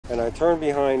And I turned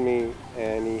behind me,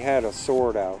 and he had a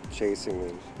sword out chasing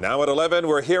me. Now at 11,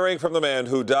 we're hearing from the man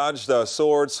who dodged a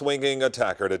sword-swinging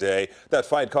attacker today. That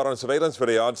fight caught on surveillance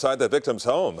video outside the victim's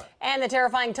home. And the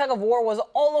terrifying tug-of-war was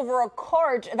all over a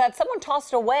cart that someone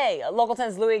tossed away. Local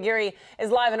 10's Louis Aguirre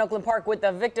is live in Oakland Park with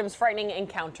the victim's frightening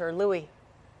encounter. Louis.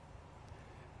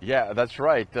 Yeah, that's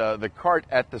right. The cart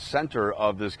at the center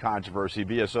of this controversy,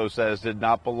 BSO says, did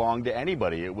not belong to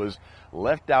anybody. It was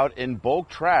left out in bulk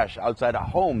trash outside a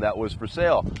home that was for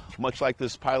sale, much like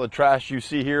this pile of trash you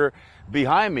see here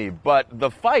behind me. But the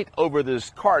fight over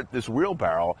this cart, this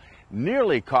wheelbarrow,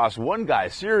 nearly cost one guy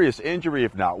serious injury,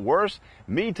 if not worse.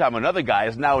 Meantime, another guy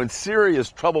is now in serious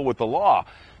trouble with the law.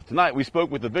 Tonight, we spoke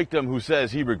with the victim who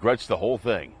says he regrets the whole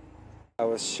thing. I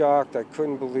was shocked. I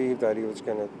couldn't believe that he was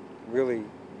going to really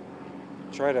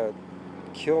try to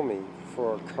kill me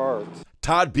for a cart.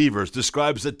 Todd Beavers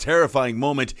describes a terrifying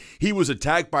moment. He was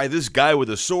attacked by this guy with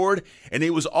a sword, and it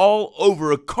was all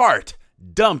over a cart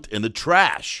dumped in the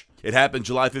trash. It happened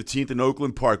July 15th in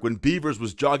Oakland Park when Beavers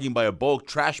was jogging by a bulk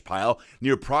trash pile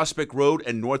near Prospect Road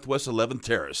and Northwest 11th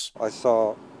Terrace. I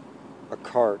saw a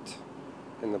cart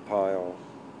in the pile,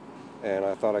 and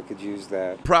I thought I could use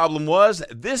that. Problem was,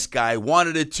 this guy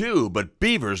wanted it too, but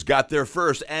Beavers got there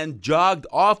first and jogged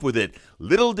off with it.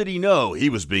 Little did he know he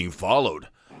was being followed.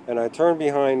 And I turned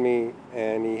behind me,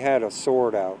 and he had a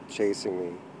sword out chasing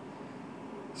me.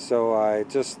 So I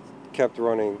just kept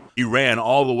running. He ran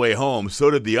all the way home.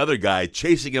 So did the other guy,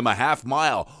 chasing him a half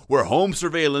mile, where home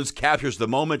surveillance captures the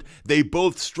moment they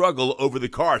both struggle over the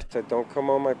cart. I said, "Don't come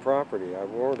on my property." I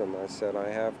warned him. I said, "I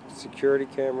have security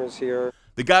cameras here."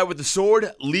 The guy with the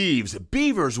sword leaves.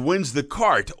 Beavers wins the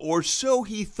cart, or so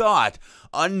he thought.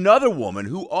 Another woman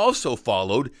who also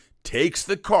followed takes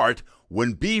the cart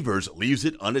when Beavers leaves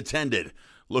it unattended.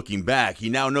 Looking back, he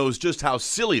now knows just how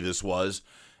silly this was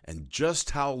and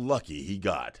just how lucky he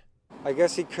got. I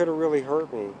guess he could have really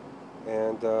hurt me,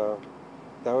 and that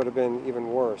would have been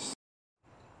even worse.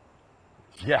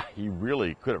 Yeah, he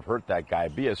really could have hurt that guy.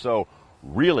 BSO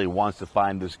really wants to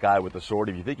find this guy with the sword.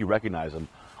 If you think you recognize him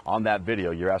on that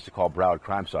video, you're asked to call Broward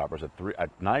Crime Stoppers at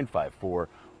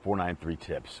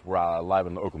 954-493-TIPS. We're live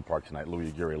in the Oakland Park tonight. Louis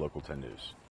Aguirre, Local 10 News.